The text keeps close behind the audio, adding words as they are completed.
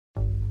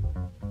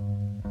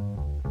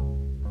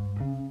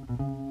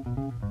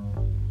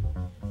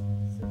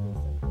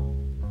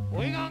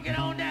We're gonna get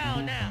on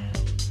down now.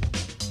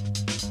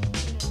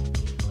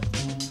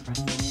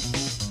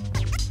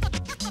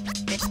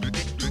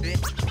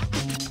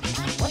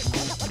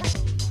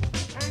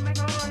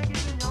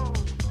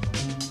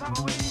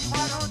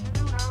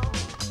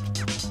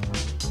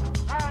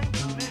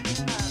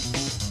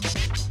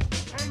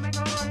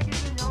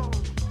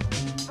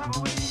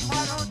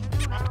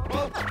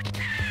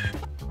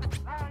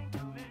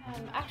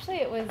 Actually,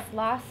 it was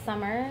last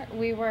summer.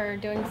 We were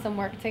doing some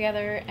work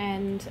together,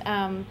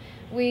 and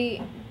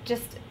we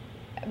just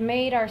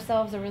made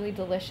ourselves a really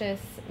delicious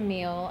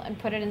meal and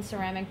put it in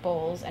ceramic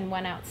bowls and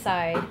went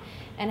outside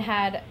and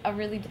had a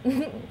really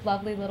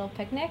lovely little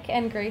picnic.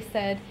 And Grace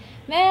said,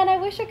 "Man, I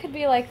wish it could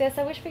be like this.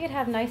 I wish we could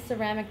have nice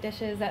ceramic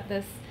dishes at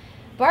this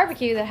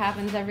barbecue that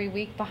happens every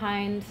week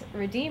behind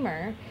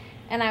Redeemer."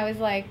 And I was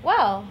like,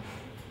 well,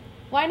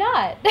 why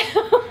not?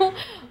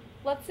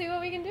 Let's see what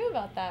we can do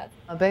about that.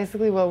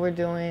 Basically what we're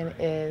doing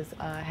is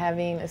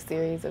having a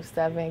series of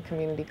 7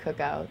 community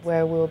cookouts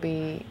where we'll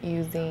be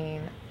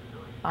using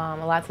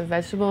lots of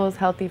vegetables,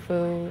 healthy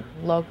food,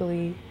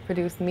 locally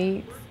produced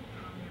meats.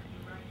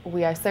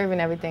 We are serving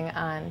everything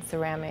on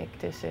ceramic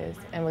dishes,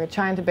 and we're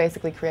trying to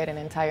basically create an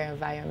entire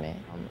environment,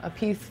 a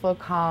peaceful,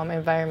 calm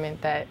environment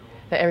that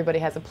everybody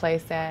has a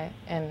place at,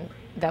 and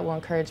that will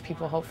encourage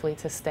people hopefully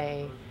to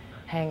stay,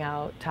 hang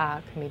out,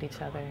 talk, meet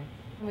each other.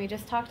 We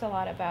just talked a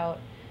lot about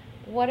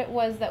what it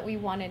was that we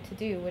wanted to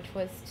do, which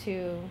was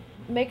to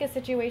make a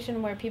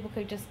situation where people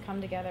could just come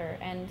together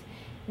and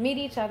meet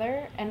each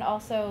other and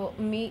also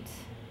meet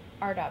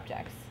art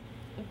objects.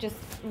 Just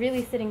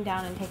really sitting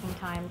down and taking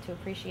time to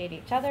appreciate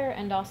each other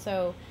and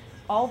also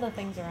all the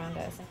things around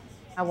us.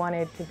 I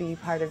wanted to be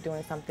part of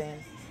doing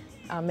something,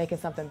 making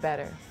something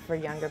better for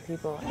younger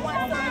people.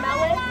 Want some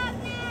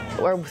melon?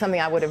 Or something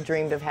I would have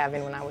dreamed of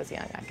having when I was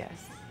young, I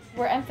guess.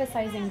 We're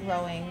emphasizing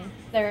growing.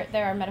 There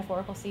are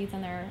metaphorical seeds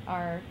and there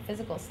are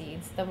physical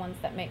seeds, the ones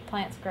that make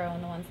plants grow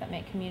and the ones that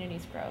make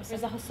communities grow. So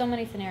there's so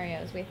many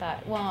scenarios. We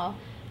thought, well,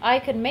 I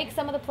could make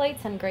some of the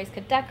plates and Grace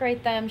could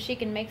decorate them. She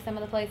can make some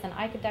of the plates and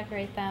I could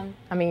decorate them.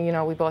 I mean, you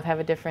know, we both have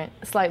a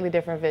slightly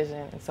different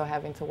vision, and so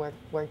having to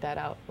work that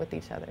out with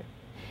each other.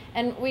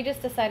 And we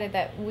just decided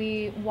that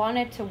we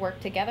wanted to work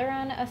together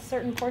on a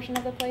certain portion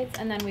of the plates,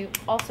 and then we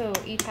also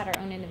each had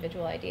our own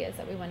individual ideas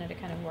that we wanted to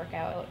kind of work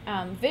out.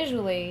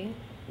 Visually,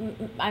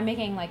 I'm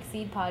making like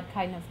seed pod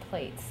kind of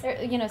plates.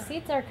 You know,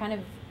 seeds are kind of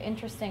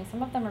interesting.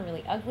 Some of them are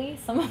really ugly,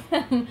 some of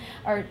them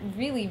are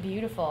really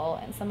beautiful,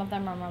 and some of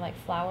them are more like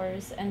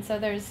flowers. And so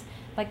there's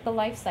like the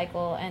life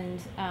cycle and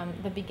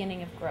the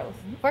beginning of growth.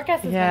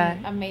 Forecast has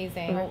been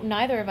amazing.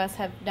 Neither of us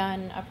have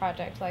done a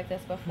project like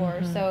this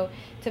before, so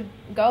to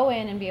go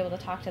in and be able to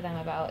talk to them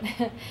about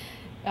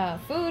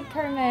food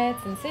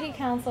permits and city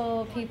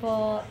council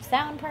people,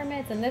 sound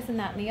permits, and this and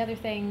that and the other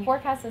thing.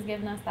 Forecast has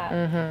given us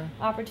that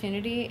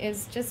opportunity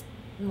is just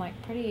like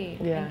pretty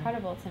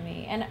incredible to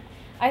me. And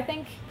I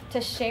think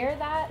to share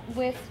that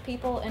with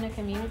people in a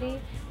community,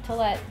 to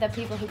let the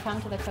people who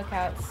come to the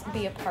cookouts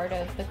be a part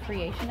of the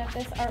creation of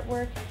this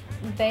artwork,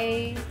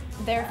 they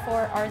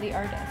therefore are the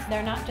artists.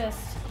 They're not just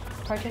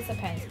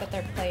participants, but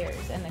they're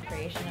players in the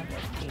creation of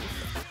this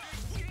piece.